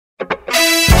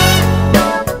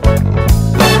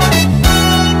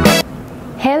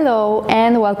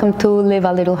and welcome to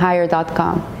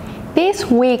livealittlehigher.com. This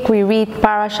week we read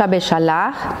Parasha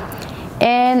Beshalach,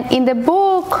 and in the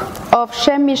book of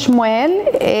Shem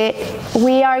Mishmuel,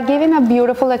 we are given a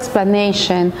beautiful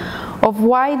explanation of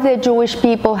why the Jewish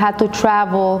people had to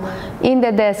travel in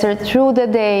the desert through the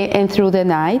day and through the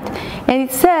night. And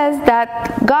it says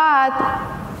that God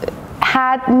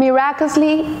had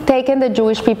miraculously taken the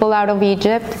Jewish people out of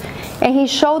Egypt, and he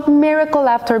showed miracle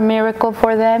after miracle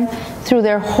for them through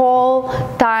their whole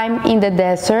time in the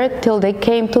desert till they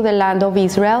came to the land of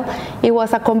Israel. It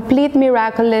was a complete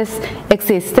miraculous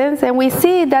existence, and we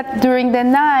see that during the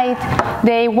night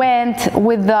they went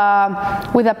with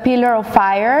a pillar of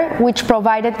fire which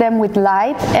provided them with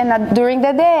light, and during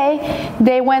the day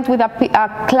they went with a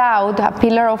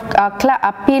pillar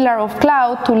of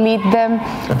cloud to lead them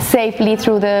safely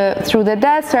through the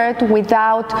desert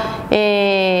without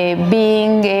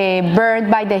being burned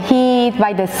by the heat,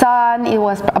 by the sun. It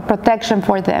was a protection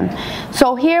for them.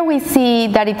 So here we see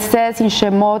that it says in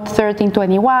Shemot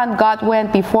 13:21, God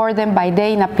went before them by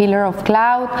day in a pillar of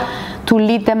cloud to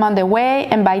lead them on the way,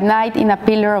 and by night in a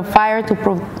pillar of fire to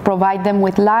provide them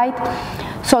with light,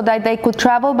 so that they could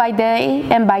travel by day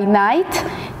and by night.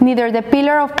 Neither the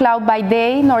pillar of cloud by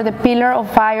day nor the pillar of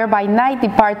fire by night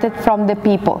departed from the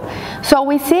people. So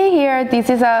we see here,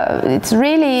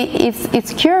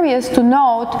 it's curious to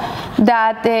note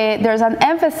that there's an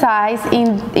emphasis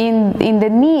in the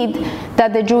need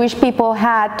that the Jewish people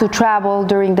had to travel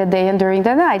during the day and during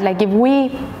the night. Like if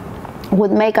we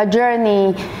would make a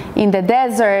journey in the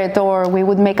desert, or we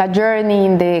would make a journey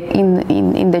in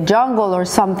the jungle or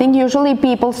something, usually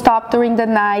people stop during the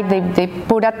night, they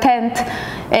put a tent,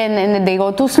 and then they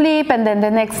go to sleep, and then the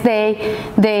next day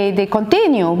they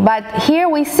continue. But here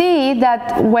we see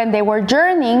that when they were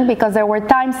journeying, because there were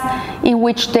times in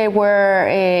which they were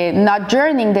not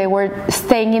journeying, they were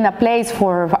staying in a place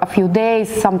for a few days,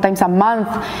 sometimes a month,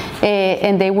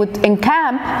 and they would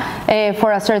encamp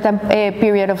for a certain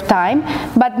period of time.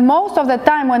 But most of the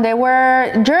time when they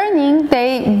were journeying,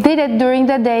 they did it during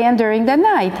the day and during the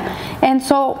night. And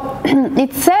so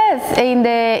it says in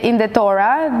the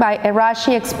Torah, by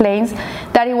Rashi explains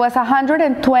that it was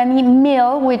 120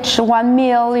 mil, which 1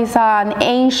 mil is an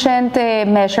ancient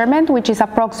measurement, which is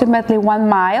approximately 1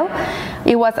 mile.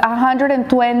 It was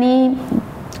 120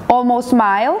 almost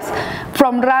miles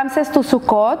from Ramses to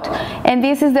Sukkot, and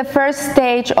this is the first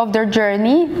stage of their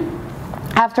journey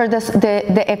after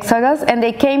the Exodus, and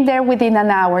they came there within an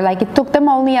hour. Like it took them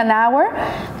only an hour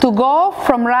to go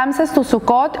from Ramses to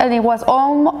Sukkot, and it was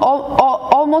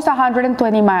almost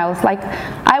 120 miles. Like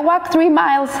I walk 3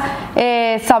 miles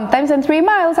sometimes, and 3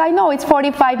 miles I know it's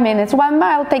 45 minutes. 1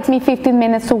 mile takes me 15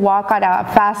 minutes to walk at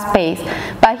a fast pace.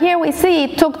 But here we see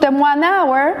it took them 1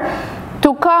 hour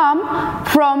to come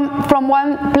from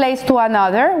one place to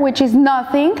another, which is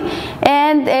nothing.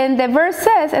 And the verse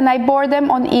says, and I bore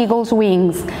them on eagle's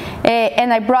wings,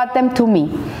 and I brought them to me.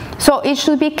 So it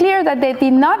should be clear that they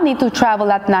did not need to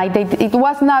travel at night. It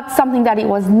was not something that it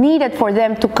was needed for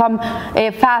them to come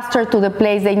faster to the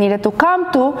place they needed to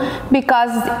come to,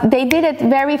 because they did it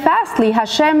very fastly.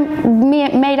 Hashem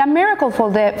made a miracle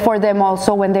for them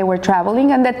also when they were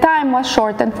traveling, and the time was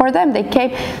shortened for them. They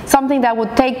came, something that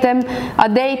would take them a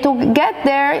day to get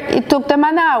there, it took them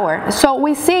an hour. So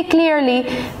we see clearly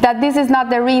that this is not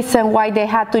the reason why they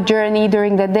had to journey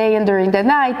during the day and during the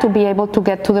night to be able to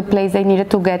get to the place they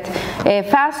needed to get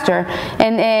faster.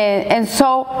 And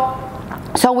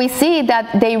so we see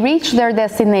that they reached their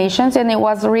destinations, and it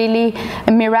was really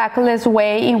a miraculous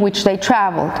way in which they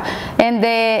traveled.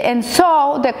 And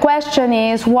so the question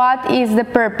is, what is the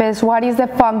purpose, what is the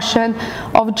function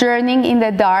of journeying in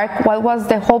the dark? What was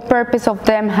the whole purpose of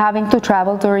them having to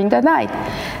travel during the night?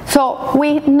 So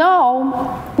we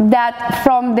know that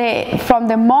from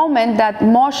the moment that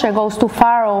Moshe goes to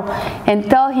Pharaoh and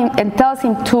tells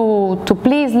him to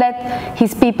please let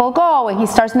his people go, and he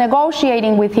starts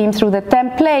negotiating with him through the 10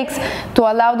 plagues to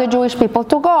allow the Jewish people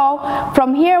to go,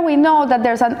 from here we know that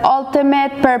there's an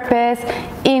ultimate purpose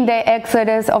in the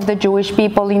exodus of the Jewish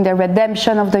people, in the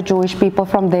redemption of the Jewish people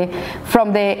from the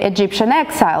Egyptian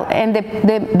exile. And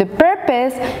the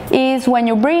purpose is, when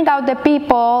you bring out the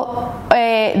people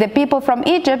from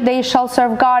Egypt, they shall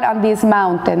serve God on this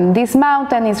mountain. This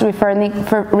mountain is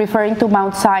referring to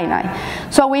Mount Sinai.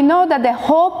 So we know that the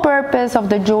whole purpose of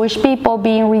the Jewish people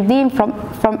being redeemed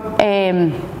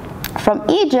from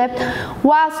Egypt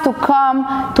was to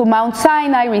come to Mount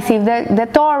Sinai, receive the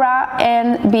Torah,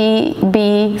 and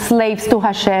be slaves to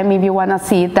Hashem, if you want to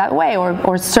see it that way,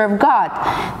 or serve God.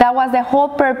 That was the whole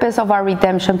purpose of our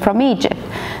redemption from Egypt.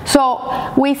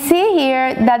 So we see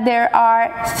here that there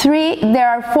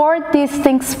are 4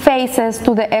 distinct phases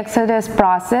to the Exodus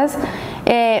process,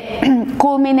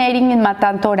 culminating in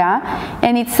Matan Torah.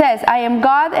 And it says, I am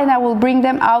God, and I will bring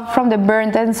them out from the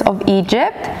burdens of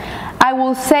Egypt. I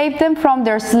will save them from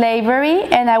their slavery,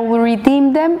 and I will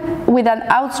redeem them with an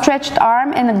outstretched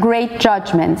arm and great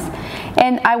judgments.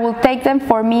 And I will take them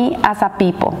for me as a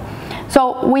people.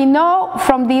 So we know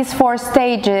from these 4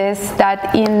 stages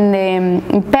that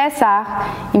in Pesach,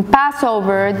 in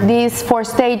Passover, these 4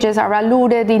 stages are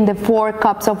alluded in the 4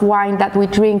 cups of wine that we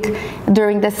drink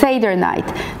during the Seder night.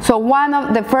 So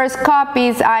the first cup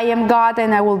is, I am God,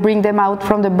 and I will bring them out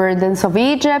from the burdens of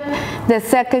Egypt. The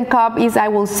second cup is, I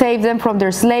will save them from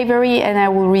their slavery, and I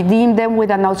will redeem them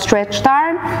with an outstretched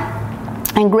arm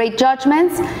and great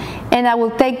judgments, and I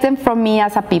will take them from me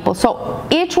as a people. So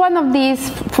each one of these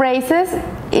phrases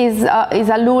is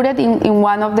alluded in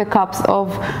one of the cups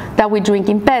that we drink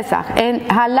in Pesach. And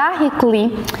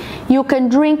halachically, you can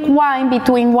drink wine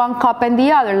between one cup and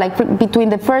the other. Like between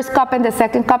the first cup and the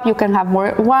second cup, you can have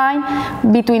more wine.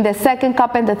 Between the second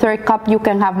cup and the third cup, you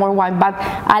can have more wine. But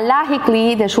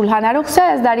halachically, the Shulchan Aruch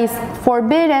says that it's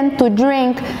forbidden to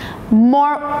drink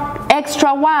more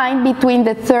extra wine between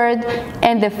the third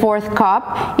and the fourth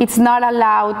cup. It's not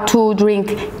allowed to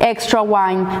drink extra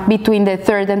wine between the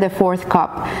third and the fourth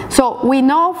cup. So we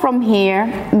know from here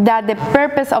that the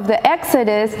purpose of the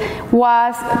Exodus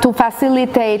was to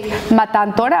facilitate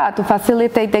Matan Torah, to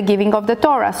facilitate the giving of the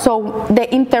Torah. So the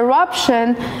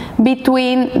interruption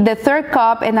between the third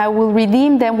cup, and I will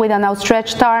redeem them with an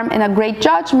outstretched arm and a great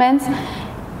judgment,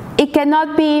 it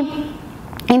cannot be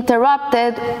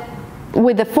interrupted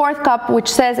with the fourth cup, which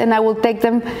says, and I will take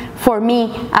them for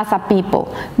me as a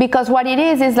people. Because what it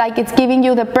is like it's giving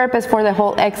you the purpose for the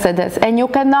whole Exodus. And you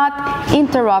cannot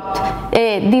interrupt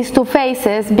these 2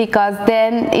 phases, because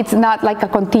then it's not like a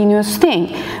continuous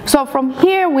thing. So from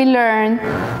here we learn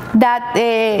that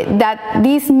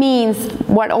this means,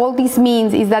 what all this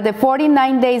means is that the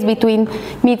 49 days between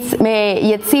Yetzias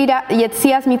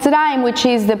Mitzrayim, which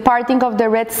is the parting of the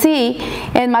Red Sea,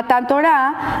 and Matan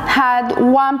Torah, had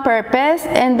one purpose,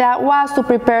 and that was to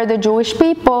prepare the Jewish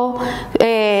people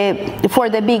for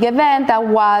the big event that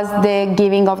was the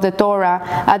giving of the Torah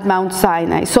at Mount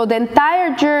Sinai. So the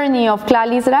entire journey of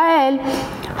Klal Israel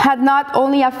had not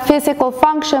only a physical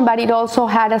function, but it also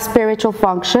had a spiritual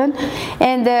function,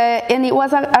 and it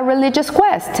was a religious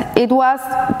quest. It was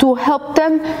to help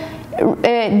them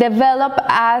develop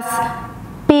as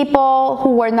people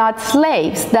who were not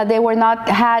slaves, that they were not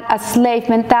had a slave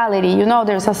mentality. You know,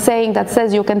 there's a saying that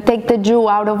says you can take the Jew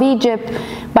out of Egypt,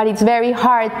 but it's very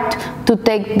hard to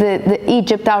take the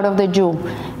Egypt out of the Jew.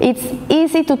 It's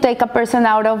easy to take a person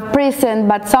out of prison,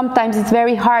 but sometimes it's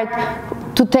very hard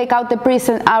to take out the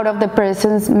prison out of the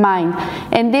person's mind.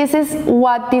 And this is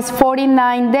what these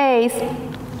 49 days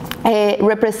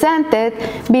represented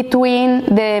between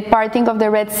the parting of the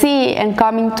Red Sea and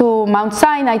coming to Mount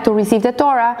Sinai to receive the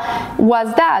Torah.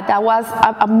 Was that was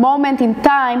a moment in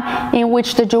time in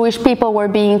which the Jewish people were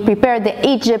being prepared. The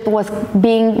Egypt was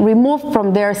being removed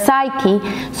from their psyche,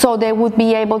 so they would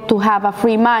be able to have a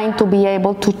free mind to be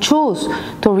able to choose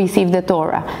to receive the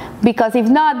Torah. Because if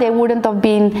not, they wouldn't have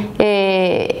been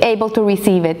able to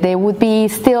receive it. They would be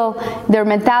still, their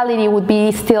mentality would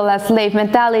be still a slave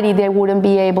mentality. They wouldn't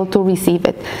be able to receive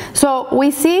it. So we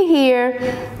see here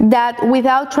that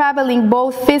without traveling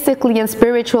both physically and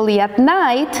spiritually at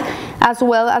night, as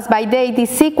well as by day,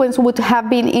 this sequence would have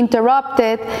been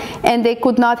interrupted, and they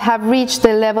could not have reached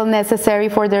the level necessary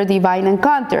for their divine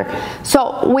encounter.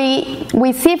 So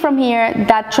we see from here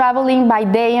that traveling by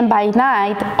day and by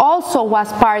night also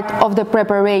was part of the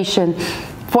preparation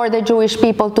for the Jewish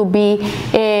people to be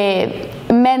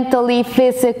mentally,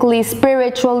 physically,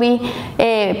 spiritually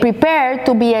prepared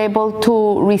to be able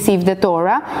to receive the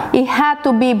Torah. It had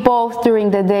to be both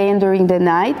during the day and during the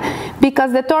night,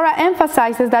 because the Torah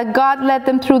emphasizes that God led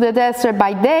them through the desert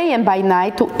by day and by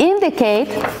night to indicate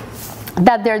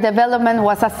that their development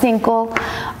was a single,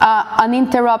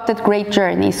 uninterrupted great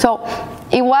journey. So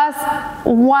it was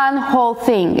one whole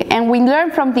thing. And we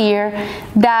learn from here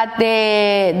that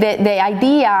the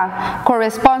idea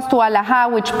corresponds to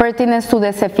Halacha, which pertains to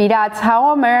the Sefirat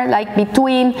HaOmer, like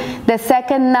between the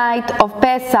second night of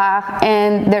Pesach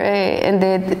and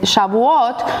the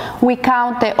Shavuot, we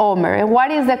count the Omer. And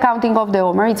what is the counting of the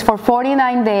Omer? It's for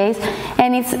 49 days,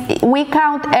 and we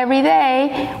count every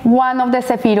day one of the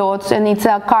Sefirot, and it's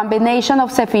a combination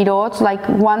of Sefirot. Like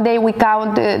one day we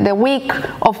count the week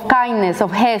of kindness,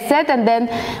 of Hesed, and then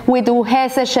we do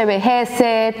Hesed Shebe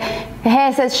Hesed,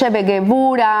 Hesed Shebe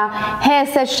Gevura,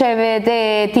 Hesed Shebe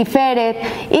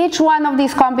Tiferet. Each one of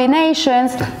these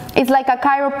combinations is like a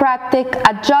chiropractic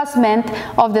adjustment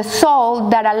of the soul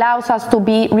that allows us to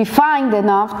be refined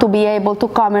enough to be able to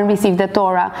come and receive the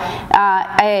Torah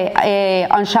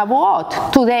on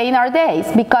Shavuot, today in our days,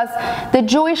 because the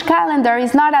Jewish calendar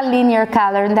is not a linear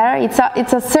calendar,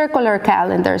 it's a circular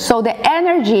calendar. So the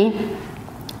energy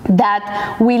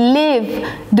that we live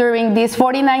during these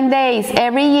 49 days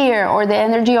every year, or the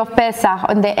energy of Pesach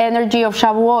and the energy of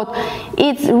Shavuot,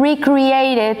 it's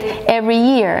recreated every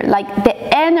year. Like the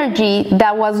energy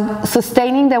that was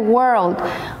sustaining the world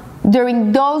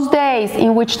during those days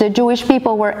in which the Jewish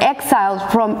people were exiled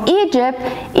from Egypt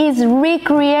is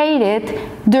recreated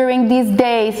during these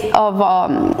days of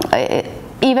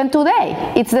even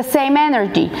today. It's the same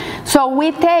energy. So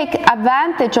we take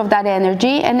advantage of that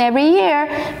energy, and every year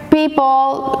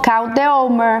people count the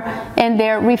Omer, and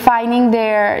they're refining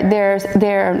their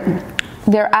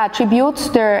attributes,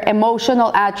 their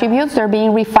emotional attributes. They're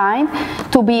being refined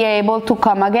to be able to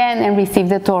come again and receive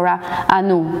the Torah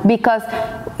anew. Because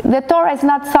the Torah is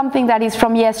not something that is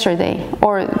from yesterday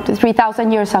or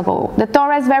 3,000 years ago. The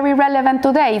Torah is very relevant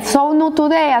today. It's so new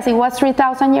today as it was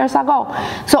 3,000 years ago.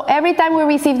 So every time we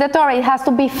receive the Torah, it has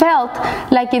to be felt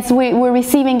like we're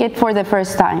receiving it for the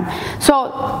first time.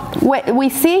 So we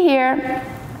see here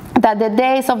that the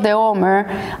days of the Omer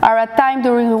are a time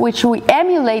during which we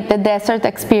emulate the desert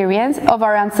experience of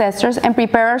our ancestors and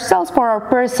prepare ourselves for our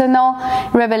personal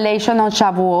revelation on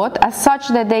Shavuot. As such,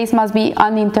 the days must be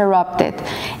uninterrupted.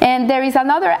 And there is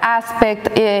another aspect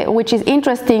which is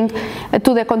interesting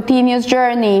to the continuous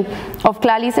journey of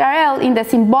Klal Israel in the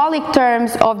symbolic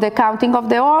terms of the counting of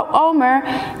the Omer,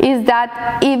 is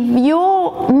that if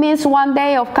you miss one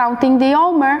day of counting the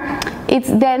Omer, it's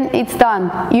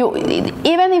done.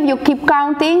 Even if you keep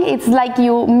counting, it's like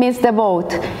you miss the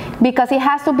boat, because it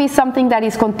has to be something that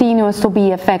is continuous to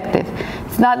be effective.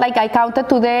 It's not like I counted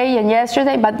today and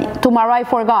yesterday, but tomorrow I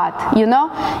forgot,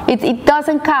 It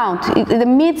doesn't count. The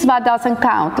mitzvah doesn't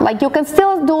count. Like, you can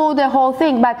still do the whole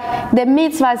thing, but the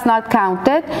mitzvah is not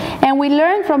counted. And we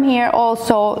learn from here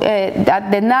also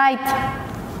that the night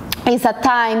is a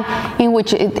time in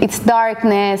which it's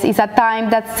darkness. It's a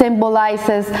time that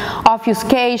symbolizes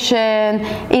obfuscation.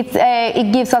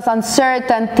 It gives us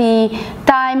uncertainty.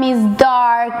 Time is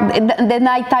dark. The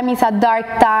night time is a dark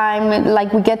time.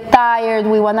 Like, we get tired.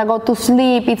 We want to go to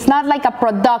sleep. It's not like a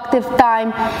productive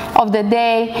time of the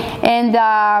day. And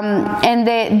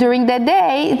during the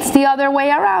day, it's the other way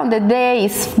around. The day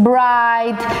is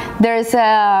bright. There's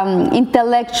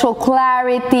intellectual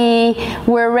clarity.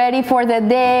 We're ready for the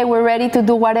day. We're ready to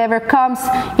do whatever comes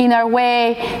in our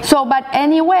way. So, but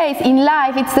anyways, in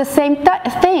life, it's the same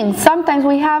thing. Sometimes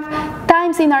we have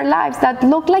times in our lives that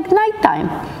look like nighttime.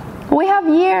 We have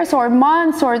years or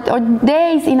months or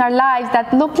days in our lives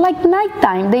that look like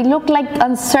nighttime. They look like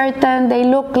uncertain. They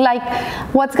look like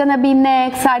what's going to be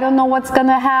next. I don't know what's going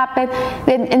to happen.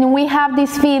 And we have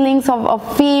these feelings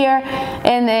of fear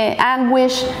and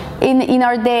anguish in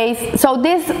our days. So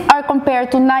these are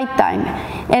compared to nighttime.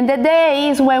 And the day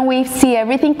is when we see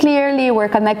everything clearly. We're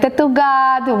connected to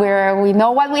God. We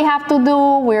know what we have to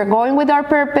do. We're going with our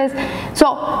purpose.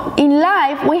 So in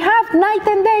life, we have night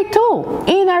and day too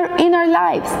in our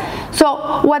lives.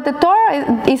 So what the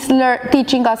Torah is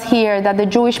teaching us here, that the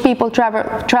Jewish people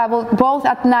travel both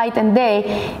at night and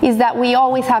day, is that we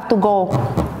always have to go.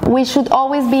 We should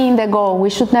always be in the go. We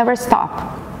should never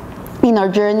stop in our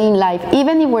journey in life.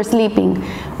 Even if we're sleeping,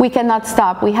 we cannot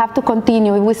stop. We have to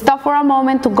continue. If we stop for a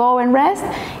moment to go and rest,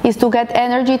 is to get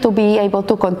energy to be able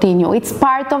to continue. It's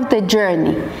part of the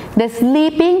journey. The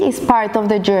sleeping is part of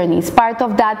the journey. It's part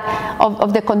of that,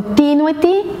 of the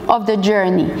continuity of the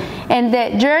journey. And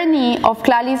the journey of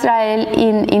Klal Israel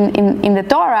in the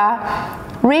Torah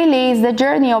really is the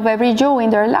journey of every Jew in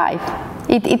their life.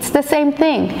 It's the same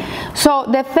thing. So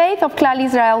the faith of Klal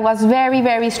Israel was very,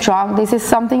 very strong. This is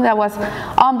something that was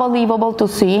unbelievable to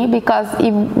see, because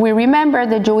if we remember,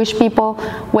 the Jewish people,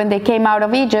 when they came out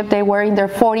of Egypt, they were in their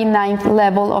 49th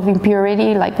level of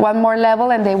impurity, like one more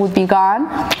level and they would be gone.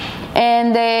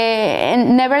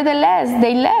 and nevertheless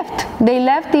they left. They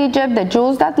left Egypt. The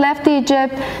Jews that left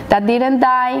Egypt, that didn't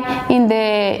die in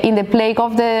the plague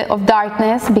of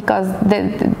darkness, because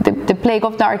the plague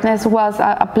of darkness was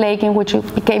a plague in which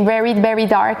it became very, very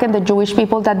dark, and the Jewish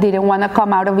people that didn't want to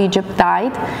come out of Egypt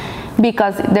died,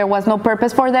 because there was no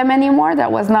purpose for them anymore. There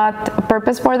was not a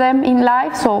purpose for them in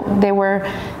life, so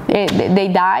they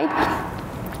died.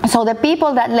 So the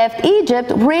people that left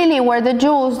Egypt really were the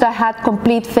Jews that had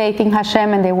complete faith in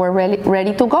Hashem, and they were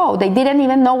ready to go. They didn't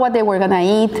even know what they were going to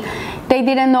eat. They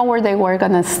didn't know where they were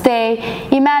going to stay.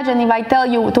 Imagine if I tell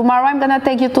you, tomorrow I'm going to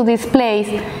take you to this place,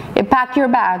 pack your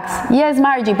bags. Yes,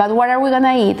 Margie, but what are we going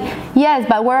to eat? Yes,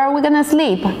 but where are we going to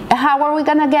sleep? How are we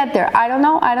going to get there? I don't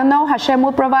know. Hashem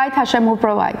will provide. Hashem will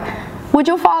provide. Would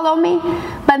you follow me?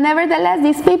 But nevertheless,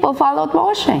 these people followed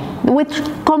Moshe with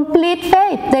complete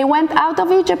faith. They went out of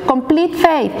Egypt, complete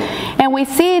faith. And we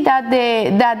see that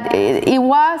it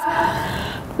was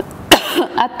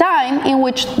a time in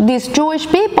which these Jewish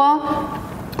people,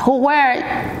 who were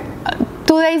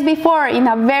 2 days before in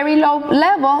a very low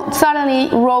level, suddenly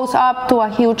rose up to a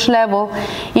huge level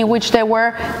in which they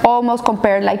were almost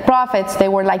compared like prophets. They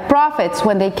were like prophets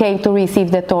when they came to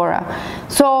receive the Torah.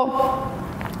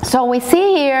 So we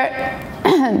see here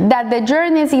that the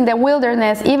journeys in the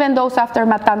wilderness, even those after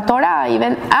Matan Torah,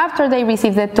 even after they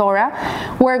received the Torah,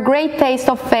 were a great taste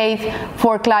of faith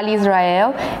for Klal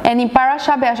Israel. And in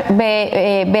Parashat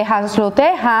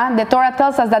Behazloteha, the Torah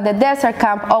tells us that the desert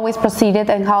camp always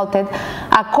proceeded and halted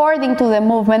according to the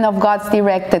movement of God's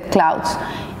directed clouds.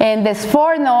 And the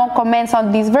Sforno comments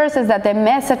on these verses that the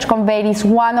message conveyed is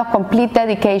one of complete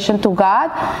dedication to God,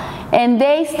 and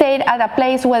they stayed at a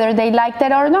place whether they liked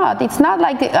it or not. It's not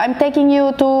like I'm taking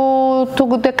you to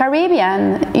the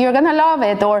Caribbean, you're gonna love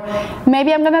it, or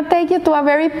maybe I'm gonna take you to a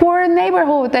very poor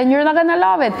neighborhood and you're not gonna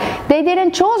love it. They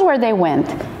didn't choose where they went.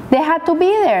 They had to be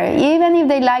there. Even if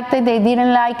they liked it, they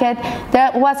didn't like it,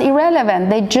 that was irrelevant.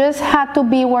 They just had to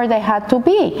be where they had to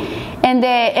be. And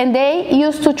they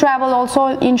used to travel also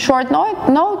in short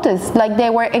notice. Like they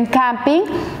were encamping,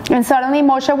 and suddenly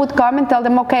Moshe would come and tell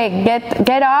them, okay,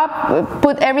 get up,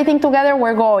 put everything together,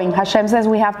 we're going. Hashem says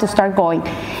we have to start going.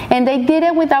 And they did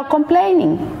it without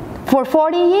complaining. For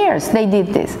 40 years they did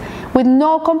this, with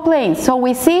no complaints. So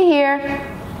we see here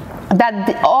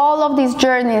that all of these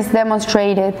journeys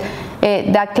demonstrated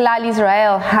that Klal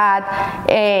Israel had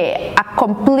a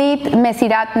complete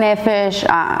Mesirat Nefesh,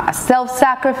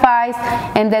 self-sacrifice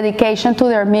and dedication to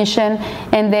their mission,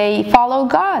 and they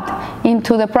followed God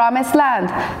into the promised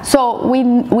land. So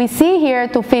we see here,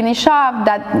 to finish off,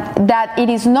 that it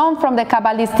is known from the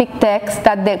Kabbalistic text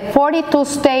that the 42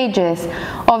 stages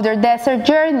of their desert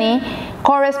journey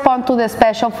correspond to the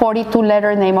special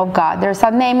 42-letter name of God. There's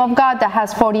a name of God that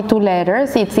has 42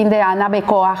 letters. It's in the Ana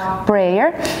Bekoach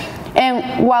prayer.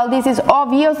 And while this is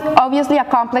obviously a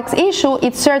complex issue,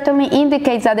 it certainly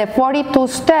indicates that the 42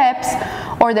 steps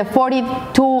or the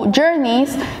 42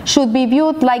 journeys should be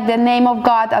viewed like the name of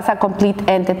God as a complete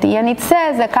entity. And it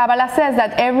says, the Kabbalah says,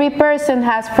 that every person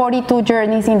has 42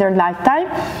 journeys in their lifetime,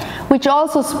 which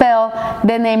also spell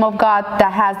the name of God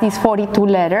that has these 42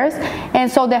 letters. And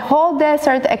so the whole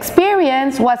desert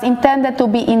experience was intended to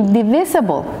be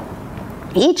indivisible.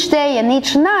 Each day and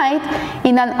each night,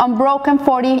 in an unbroken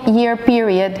 40-year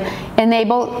period,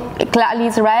 enable Klal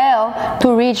Israel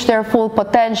to reach their full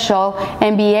potential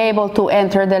and be able to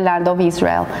enter the land of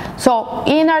Israel. So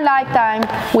in our lifetime,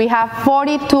 we have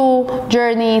 42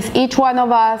 journeys, each one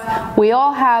of us. We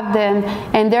all have them,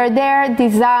 and they're there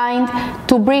designed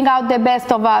to bring out the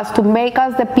best of us, to make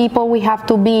us the people we have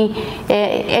to be.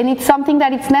 And it's something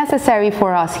that it's necessary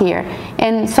for us here.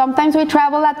 And sometimes we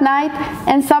travel at night,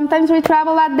 and sometimes we travel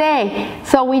at day.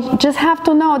 So we just have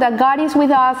to know that God is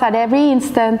with us at every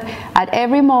instant, at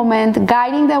every moment,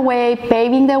 guiding the way,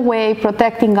 paving the way,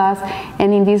 protecting us,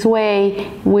 and in this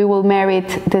way we will merit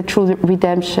the true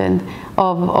redemption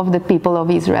of the people of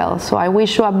Israel. So I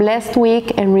wish you a blessed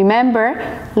week, and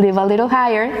remember, live a little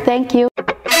higher. Thank you.